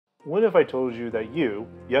What if I told you that you,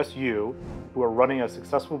 yes you, who are running a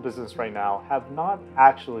successful business right now have not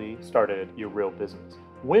actually started your real business?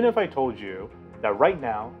 What if I told you that right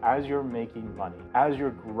now, as you're making money, as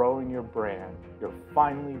you're growing your brand, you're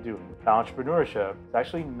finally doing it? That entrepreneurship is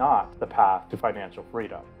actually not the path to financial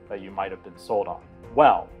freedom that you might have been sold on.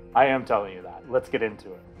 Well, I am telling you that. Let's get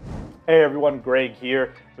into it. Hey everyone, Greg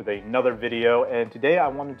here with another video, and today I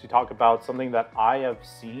wanted to talk about something that I have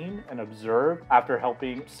seen and observed after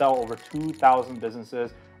helping sell over 2,000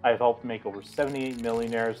 businesses. I've helped make over 78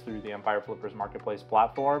 millionaires through the Empire Flippers Marketplace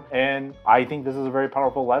platform. And I think this is a very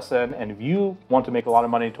powerful lesson. And if you want to make a lot of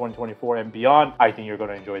money in 2024 and beyond, I think you're going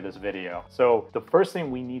to enjoy this video. So the first thing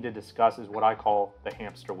we need to discuss is what I call the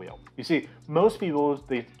hamster wheel. You see, most people,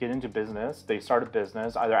 they get into business, they start a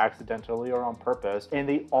business either accidentally or on purpose, and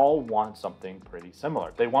they all want something pretty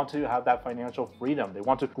similar. They want to have that financial freedom. They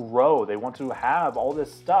want to grow. They want to have all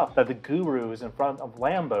this stuff that the gurus in front of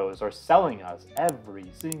Lambos are selling us every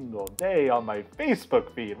single day on my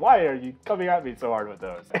Facebook feed. Why are you coming at me so hard with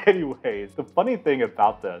those? Anyways, the funny thing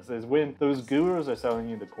about this is when those gurus are selling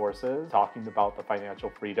you the courses, talking about the financial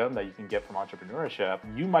freedom that you can get from entrepreneurship,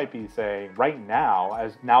 you might be saying right now,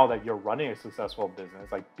 now that you're running a successful business,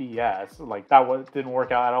 like BS, like that didn't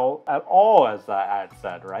work out at all as that ad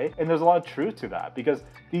said, right? And there's a lot of truth to that because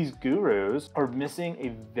these gurus are missing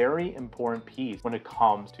a very important piece when it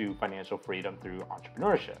comes to financial freedom through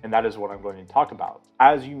entrepreneurship. And that is what I'm going to talk about.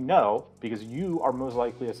 As you know, because you are most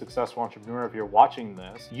likely a successful entrepreneur if you're watching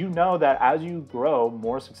this, you know that as you grow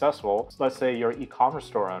more successful, so let's say you're an e-commerce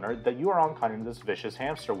store owner, that you are on kind of this vicious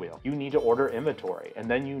hamster wheel. You need to order inventory and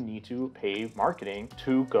then you need to pay marketing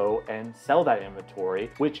to go and sell that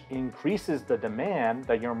inventory, which increases the demand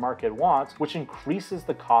that your market wants, which increases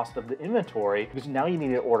the cost of the inventory because now you need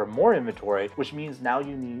to order more inventory, which means now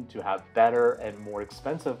you need to have better and more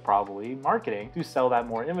expensive probably marketing to sell that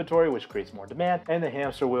more inventory, which creates more demand, and the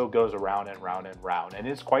hamster wheel goes around and round and round, and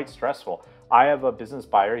it's quite stressful. I have a business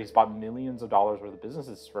buyer. He's bought millions of dollars worth of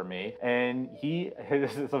businesses for me. And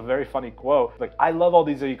this is a very funny quote. Like, I love all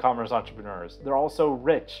these e-commerce entrepreneurs. They're all so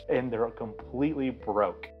rich and they're completely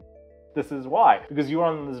broke. This is why, because you're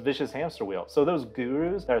on this vicious hamster wheel. So those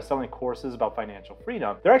gurus that are selling courses about financial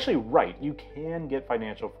freedom, they're actually right. You can get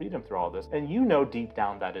financial freedom through all this. And you know deep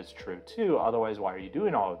down that is true too. Otherwise, why are you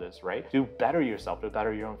doing all of this, right? To better yourself, to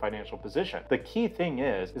better your own financial position. The key thing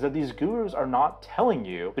is that these gurus are not telling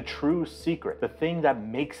you the true secret, the thing that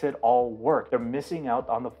makes it all work. They're missing out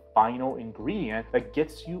on the final ingredient that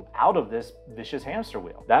gets you out of this vicious hamster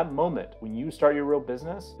wheel. That moment when you start your real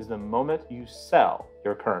business is the moment you sell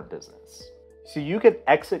your current business. So you can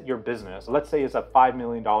exit your business. Let's say it's a $5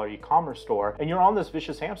 million e-commerce store and you're on this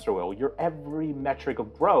vicious hamster wheel. Your every metric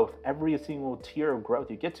of growth, every single tier of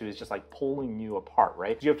growth you get to is just like pulling you apart,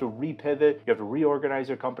 right? So you have to repivot, you have to reorganize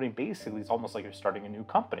your company. Basically, it's almost like you're starting a new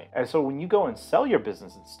company. And so when you go and sell your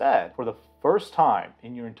business instead, for the first time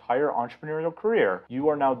in your entire entrepreneurial career, you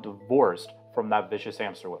are now divorced from that vicious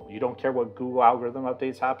hamster wheel. You don't care what Google algorithm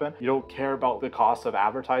updates happen. You don't care about the cost of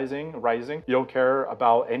advertising rising. You don't care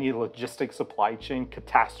about any logistic supply chain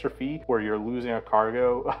catastrophe where you're losing a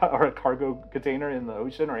cargo or a cargo container in the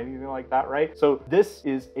ocean or anything like that, right? So this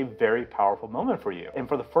is a very powerful moment for you. And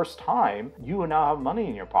for the first time, you will now have money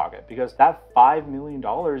in your pocket because that $5 million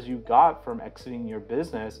you got from exiting your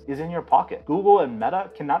business is in your pocket. Google and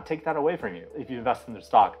Meta cannot take that away from you. If you invest in their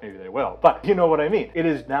stock, maybe they will, but you know what I mean. It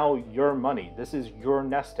is now your money. This is your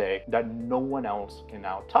nest egg that no one else can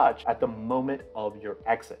now touch at the moment of your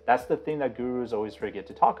exit. That's the thing that gurus always forget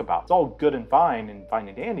to talk about. It's all good and fine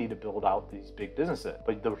and dandy to build out these big businesses,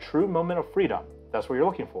 but the true moment of freedom, that's what you're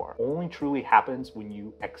looking for, only truly happens when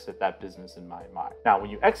you exit that business in my mind. Now, when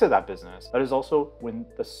you exit that business, that is also when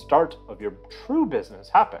the start of your true business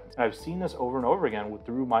happens. And I've seen this over and over again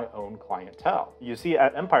through my own clientele. You see,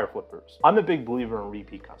 at Empire Flippers, I'm a big believer in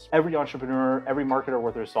repeat customers. Every entrepreneur, every marketer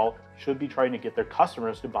worth their salt should be trying to get their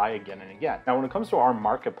customers to buy again and again. Now, when it comes to our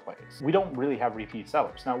marketplace, we don't really have repeat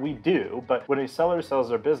sellers. Now, we do, but when a seller sells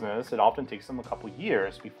their business, it often takes them a couple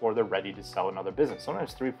years before they're ready to sell another business,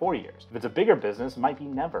 sometimes 3-4 years. If it's a bigger business, it might be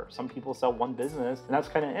never. Some people sell one business and that's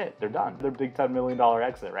kind of it. They're done. They're big $10 million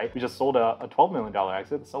exit, right? We just sold a $12 million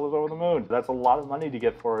exit. The seller's over the moon. That's a lot of money to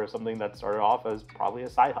get for something that started off as probably a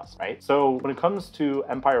side hustle, right? So when it comes to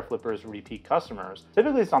Empire Flippers repeat customers,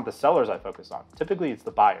 typically it's not the sellers I focus on. Typically it's the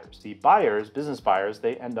buyers. The buyers, business buyers,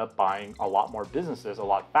 they end up buying a lot more businesses a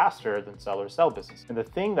lot faster than sellers sell business. And the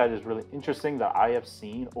thing that is really interesting that I have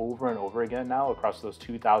seen over and over again now across those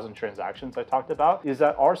 2,000 transactions I talked about is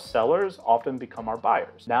that our sellers often become become our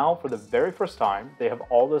buyers. Now, for the very first time, they have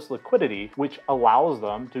all this liquidity, which allows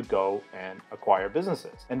them to go and acquire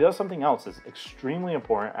businesses. And does something else that's extremely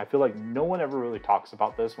important. I feel like no one ever really talks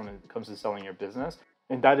about this when it comes to selling your business.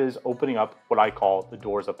 And that is opening up what I call the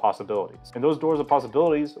doors of possibilities. And those doors of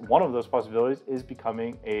possibilities, one of those possibilities is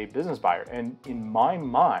becoming a business buyer. And in my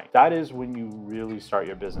mind, that is when you really start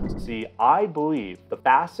your business. See, I believe the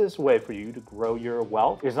fastest way for you to grow your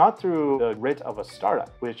wealth is not through the grit of a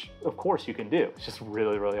startup, which of course you can do. It's just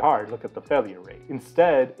really, really hard. Look at the failure rate.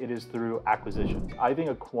 Instead, it is through acquisitions. I think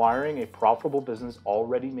acquiring a profitable business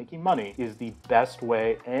already making money is the best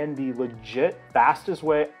way and the legit fastest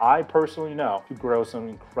way I personally know to grow some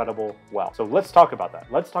incredible wealth. So let's talk about that.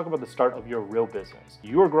 Let's talk about the start of your real business.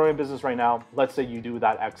 You are growing a business right now. Let's say you do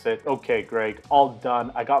that exit. Okay, Greg, all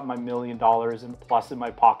done. I got my $1 million and plus in my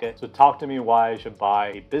pocket. So talk to me why I should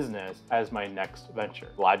buy a business as my next venture.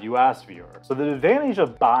 Glad you asked, viewer. So the advantage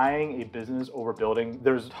of buying a business over building,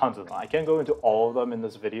 there's tons of them. I can't go into all of them in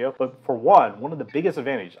this video, but for one of the biggest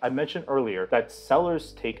advantages, I mentioned earlier that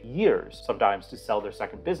sellers take years sometimes to sell their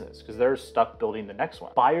second business because they're stuck building the next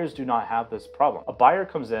one. Buyers do not have this problem. A buyer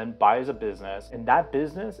comes in, buys a business, and that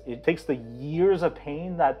business, it takes the years of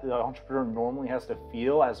pain that the entrepreneur normally has to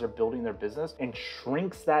feel as they're building their business and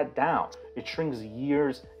shrinks that down. It shrinks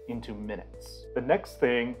years into minutes. The next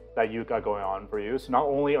thing that you got going on for you, so not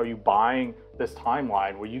only are you buying this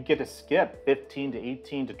timeline where you get to skip 15 to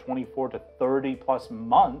 18 to 24 to 30 plus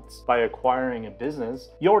months by acquiring a business,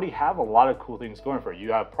 you already have a lot of cool things going for you.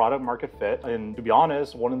 You have product market fit. And to be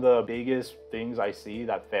honest, one of the biggest things I see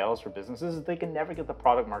that fails for businesses is they can never get the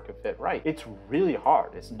product market fit right. It's really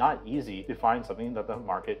hard. It's not easy to find something that the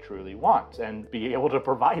market truly wants and be able to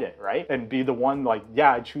provide it, right? And be the one like,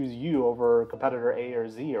 yeah, I choose you over competitor A or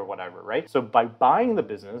Z or whatever, right? So by buying the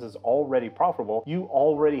business is already profitable, you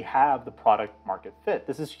already have the product market fit.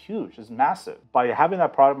 This is huge, it's massive. By having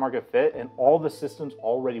that product market fit and all the systems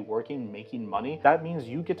already working, making money, that means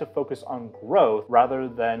you get to focus on growth rather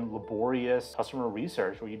than laborious customer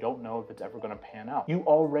research where you don't know if it's ever going to pan out. You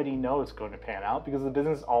already know it's going to pan out because the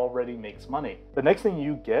business already makes money. The next thing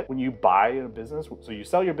you get when you buy a business, so you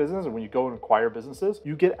sell your business and when you go and acquire businesses,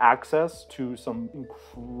 you get access to some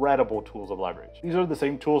incredible tools of leverage. These are the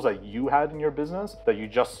same tools that you had in your business that you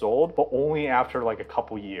just sold, but only after like a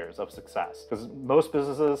couple years of success. Because most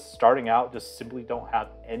businesses starting out just simply don't have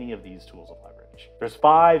any of these tools of leverage. There's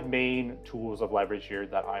 5 main tools of leverage here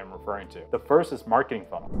that I am referring to. The first is marketing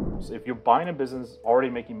funnel. So if you're buying a business already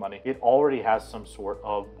making money, it already has some sort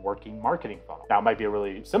of working marketing funnel. Now it might be a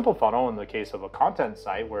really simple funnel in the case of a content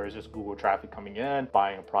site where it's just Google traffic coming in,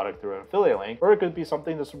 buying a product through an affiliate link, or it could be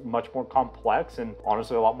something that's much more complex and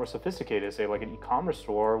honestly a lot more sophisticated, say like an e-commerce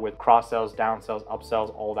store with cross sells, down sells,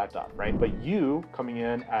 upsells, all that stuff, right? But you coming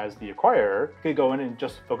in as the acquirer could go in and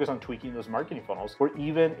just focus on tweaking those marketing funnels where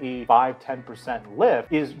even a 5-10%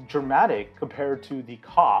 lift is dramatic compared to the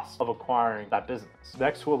cost of acquiring that business.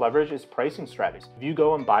 Next tool leverage is pricing strategies. If you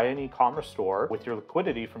go and buy an e-commerce store with your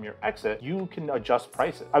liquidity from your exit, you can adjust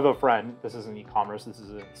prices. I have a friend, this isn't e-commerce, this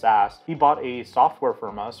is in SaaS. He bought a software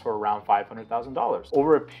from us for around $500,000.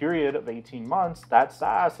 Over a period of 18 months, that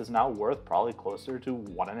SaaS is now worth probably closer to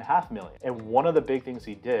 $1.5 million. And one of the big things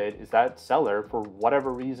he did is that seller, for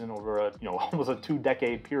whatever reason, over a almost a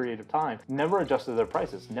 2-decade period of time, never adjusted their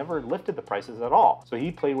prices, never lifted the prices at all. So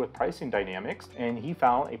he played with pricing dynamics and he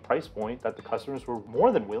found a price point that the customers were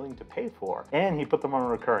more than willing to pay for. And he put them on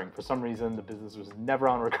recurring. For some reason, the business was never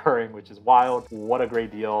on recurring, which is wild. What a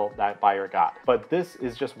great deal that buyer got. But this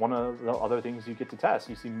is just one of the other things you get to test.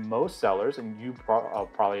 You see most sellers, and you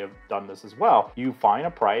probably have done this as well, you find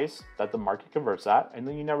a price that the market converts at, and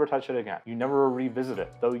then you never touch it again. You never revisit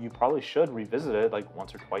it, though you probably should revisit it like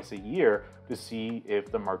once or twice a year to see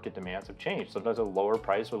if the market demands have changed. Sometimes a lower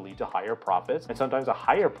price will lead to higher profits, and sometimes a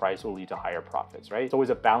higher price will lead to higher profits, right? It's always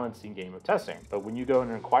a balancing game of testing. But when you go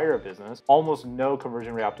and acquire a business, almost no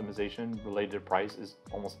conversion rate optimization related to price is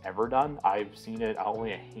almost ever done. I've seen it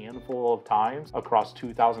only a handful of times across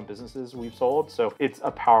 2,000 businesses we've sold. So it's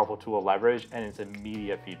a powerful tool of leverage and it's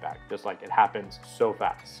immediate feedback, just like it happens so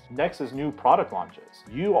fast. Next is new product launches.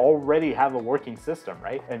 You already have a working system,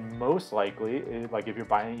 right? And most likely, like if you're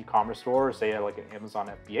buying an e-commerce store, or say like an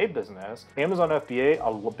Amazon FBA business, Amazon FBA,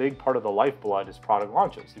 a big part of the life lifeblood is product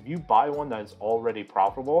launches. If you buy one that is already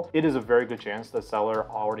profitable, it is a very good chance the seller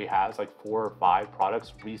already has like 4 or 5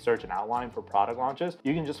 products research and outlined for product launches.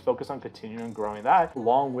 You can just focus on continuing growing that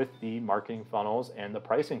along with the marketing funnels and the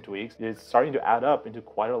pricing tweaks. It's starting to add up into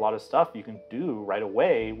quite a lot of stuff you can do right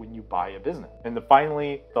away when you buy a business. And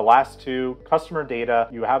finally, the last two, customer data.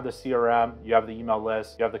 You have the CRM, you have the email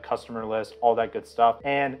list, you have the customer list, all that good stuff,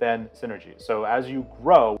 and then synergy. So as you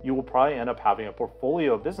grow, you will probably end up having a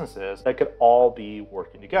portfolio of businesses that could all be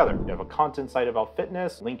working together. You have a content site about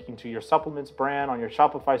fitness, linking to your supplements brand on your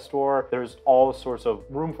Shopify store. There's all sorts of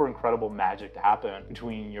room for incredible magic to happen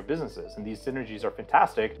between your businesses. And these synergies are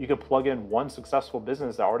fantastic. You could plug in one successful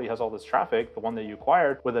business that already has all this traffic, the one that you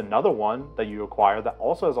acquired, with another one that you acquired that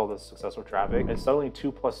also has all this successful traffic, and suddenly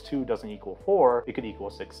 2 + 2 doesn't equal 4, it could equal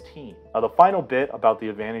 16. Now, the final bit about the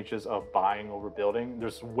advantages of buying over building,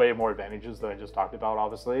 there's way more advantages than I just talked about,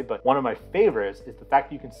 obviously, but one of my favorites is the fact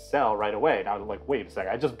that you can sell right away. Now, like, wait a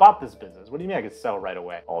second, I just bought this business. What do you mean I can sell right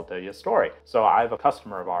away? I'll tell you a story. So I have a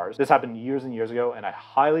customer of ours. This happened years and years ago, and I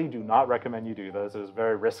highly do not recommend you do this. It was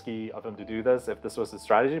very risky of him to do this if this was his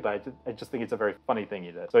strategy, but I just think it's a very funny thing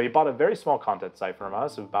he did. So he bought a very small content site from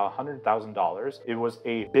us of about $100,000. It was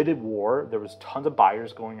a bidded war. There was tons of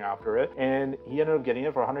buyers going after it, and he ended up getting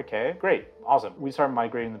it for $100K. Great, awesome. We started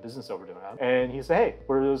migrating the business over to him, and he said, hey,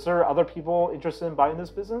 was there other people interested in buying this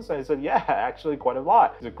business? And I said, yeah, actually quite a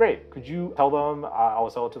lot. He said, great, could you tell them I'll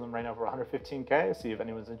sell it to them right now for $115K, see if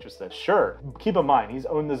anyone's interested? Sure. Keep in mind, he's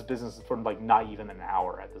owned this business for like not even an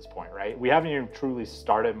hour at this point, right? We haven't even truly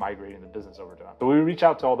started migrating the business over to him. So we reach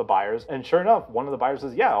out to all the buyers, and sure enough, one of the buyers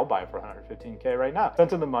says, yeah, I'll buy it for $115K right now.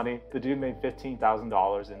 Sent him the money. The dude made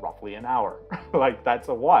 $15,000 in roughly an hour. Like, that's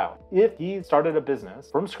a while. If he started a business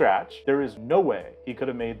from scratch, there is no way he could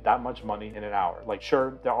have made that much money in an hour. Like,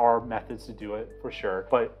 sure, there are methods to do it for sure,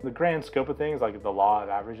 but the grand scope of things, like the law of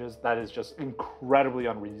averages, that is just incredibly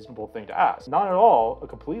unreasonable thing to ask. Not at all a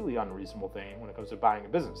completely unreasonable thing when it comes to buying a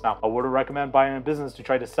business. Now, I wouldn't recommend buying a business to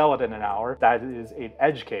try to sell it in an hour. That is an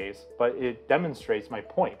edge case, but it demonstrates my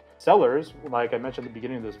point. Sellers, like I mentioned at the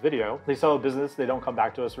beginning of this video, they sell a business, they don't come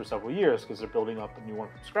back to us for several years because they're building up a new one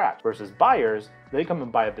from scratch. Versus buyers, they come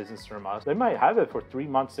and buy a business from us. They might have it for 3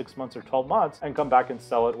 months, 6 months, or 12 months and come back and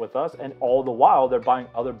sell it with us. And all the while, they're buying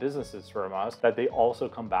other businesses from us that they also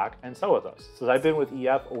come back and sell with us. So I've been with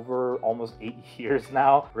EF over almost 8 years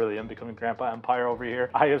now. Really, I'm becoming Grandpa Empire over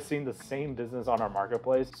here. I have seen the same business on our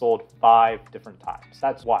marketplace sold 5 different times.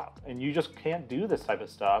 That's wild. And you just can't do this type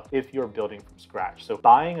of stuff if you're building from scratch. So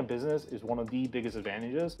buying a business is one of the biggest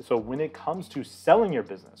advantages. So when it comes to selling your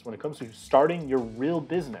business, when it comes to starting your real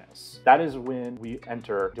business, that is when we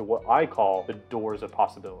enter to what I call the doors of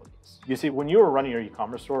possibilities. You see, when you're running your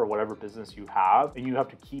e-commerce store or whatever business you have, and you have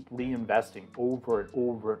to keep reinvesting over and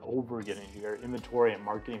over and over again into your inventory and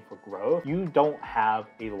marketing for growth, you don't have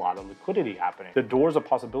a lot of liquidity happening. The doors of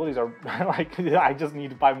possibilities are like, I just need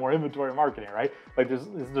to buy more inventory and marketing, right? Like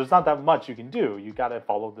there's not that much you can do. You got to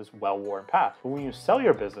follow this well-worn path. But when you sell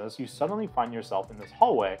your business, you suddenly find yourself in this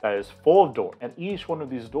hallway that is full of doors, and each one of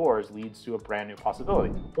these doors leads to a brand new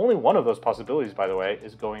possibility. Only one of those possibilities, by the way,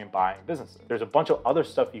 is going and buying businesses. There's a bunch of other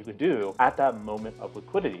stuff you could do at that moment of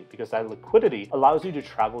liquidity, because that liquidity allows you to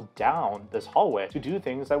travel down this hallway to do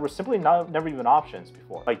things that were simply never even options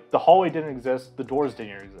before. Like the hallway didn't exist, the doors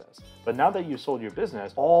didn't exist. But now that you've sold your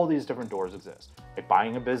business, all these different doors exist. Like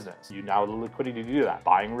buying a business, you now have the liquidity to do that.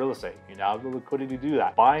 Buying real estate, you now have the liquidity to do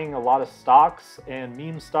that. Buying a lot of stocks and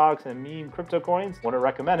meme stocks and meme crypto coins, wouldn't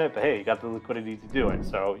recommend it, but hey, you got the liquidity to do it.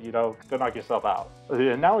 So, go knock yourself out.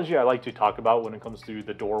 The analogy I like to talk about when it comes to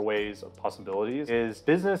the doorways of possibilities is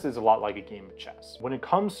business is a lot like a game of chess. When it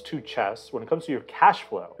comes to chess, when it comes to your cash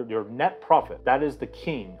flow, your net profit, that is the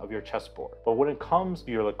king of your chessboard. But when it comes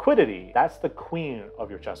to your liquidity, that's the queen of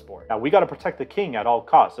your chessboard. Now, we got to protect the king at all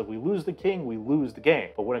costs. If we lose the king, we lose the game.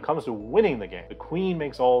 But when it comes to winning the game, the queen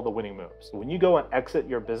makes all the winning moves. So when you go and exit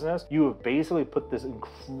your business, you have basically put this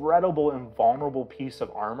incredible and vulnerable piece of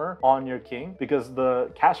armor on your king, because the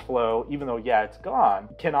cash flow, even though, yeah, it's gone,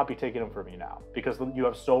 cannot be taken from you now because you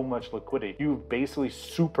have so much liquidity. You've basically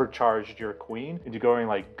supercharged your queen into going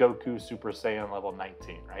like Goku Super Saiyan level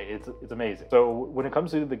 19, right? It's amazing. So when it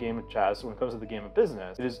comes to the game of chess, when it comes to the game of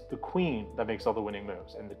business, it is the queen that makes all the winning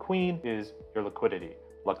moves, and the queen is your liquidity.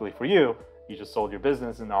 Luckily for you, you just sold your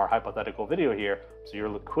business in our hypothetical video here, so your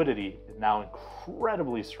liquidity is now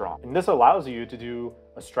incredibly strong. And this allows you to do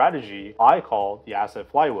a strategy I call the asset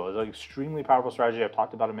flywheel. It's an extremely powerful strategy. I've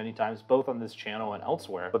talked about it many times, both on this channel and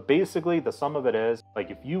elsewhere. But basically, the sum of it is,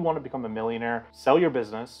 like, if you want to become a millionaire, sell your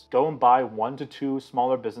business, go and buy 1 to 2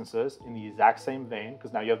 smaller businesses in the exact same vein,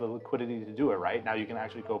 because now you have the liquidity to do it, right? Now you can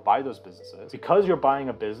actually go buy those businesses. Because you're buying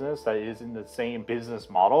a business that is in the same business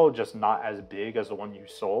model, just not as big as the one you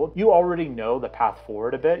sold, you already know the path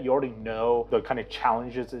forward a bit. You already know the kind of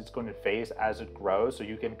challenges it's going to face as it grows, so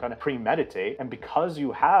you can kind of premeditate. And because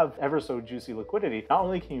you have ever so juicy liquidity, not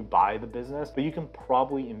only can you buy the business, but you can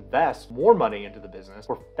probably invest more money into the business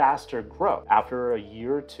for faster growth. After a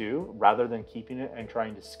year or two, rather than keeping it and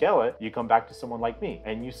trying to scale it, you come back to someone like me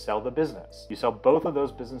and you sell the business. You sell both of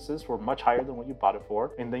those businesses for much higher than what you bought it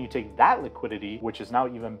for, and then you take that liquidity, which is now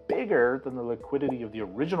even bigger than the liquidity of the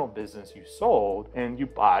original business you sold, and you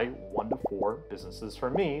buy 1 to 4 businesses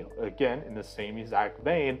from me, again in the same exact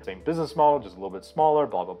vein, same business model, just a little bit smaller,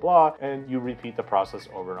 blah blah blah, and you repeat the process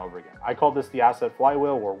over and over again. I call this the asset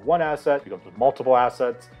flywheel, where one asset becomes multiple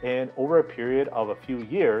assets, and over a period of a few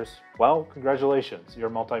years, well, congratulations, you're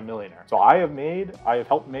a multi-millionaire. So I have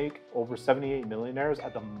helped make over 78 millionaires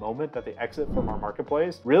at the moment that they exit from our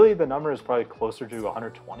marketplace. Really, the number is probably closer to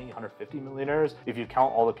 120, 150 millionaires if you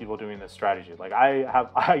count all the people doing this strategy. Like,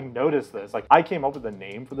 I noticed this. Like, I came up with a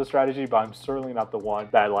name for the strategy, but I'm certainly not the one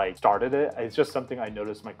that like started it. It's just something I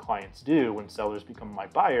noticed my clients do when sellers become my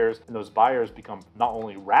buyers, and those buyers become not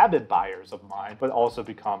only rabid buyers of mine, but also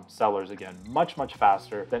become sellers again, much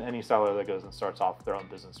faster than any seller that goes and starts off their own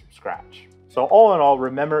business from scratch. So all in all,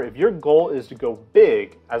 remember, if your goal is to go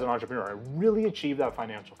big as an entrepreneur and really achieve that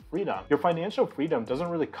financial freedom, your financial freedom doesn't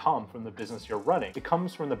really come from the business you're running. It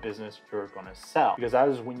comes from the business you're going to sell, because that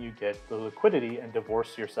is when you get the liquidity and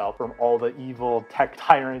divorce yourself from all the evil tech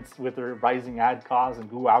tyrants with their rising ad costs and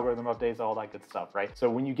Google algorithm updates, all that good stuff, right? So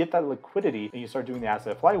when you get that liquidity and you start doing the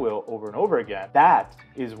asset flywheel over and over again, that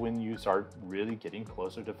is when you start really getting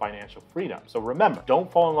closer to financial freedom. So remember,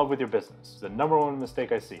 don't fall in love with your business. It's the number one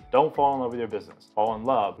mistake I see. Don't fall in love with your business. Fall in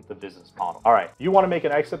love with the business model. All right. If you want to make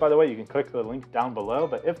an exit, by the way, you can click the link down below.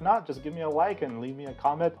 But if not, just give me a like and leave me a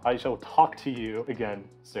comment. I shall talk to you again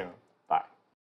soon.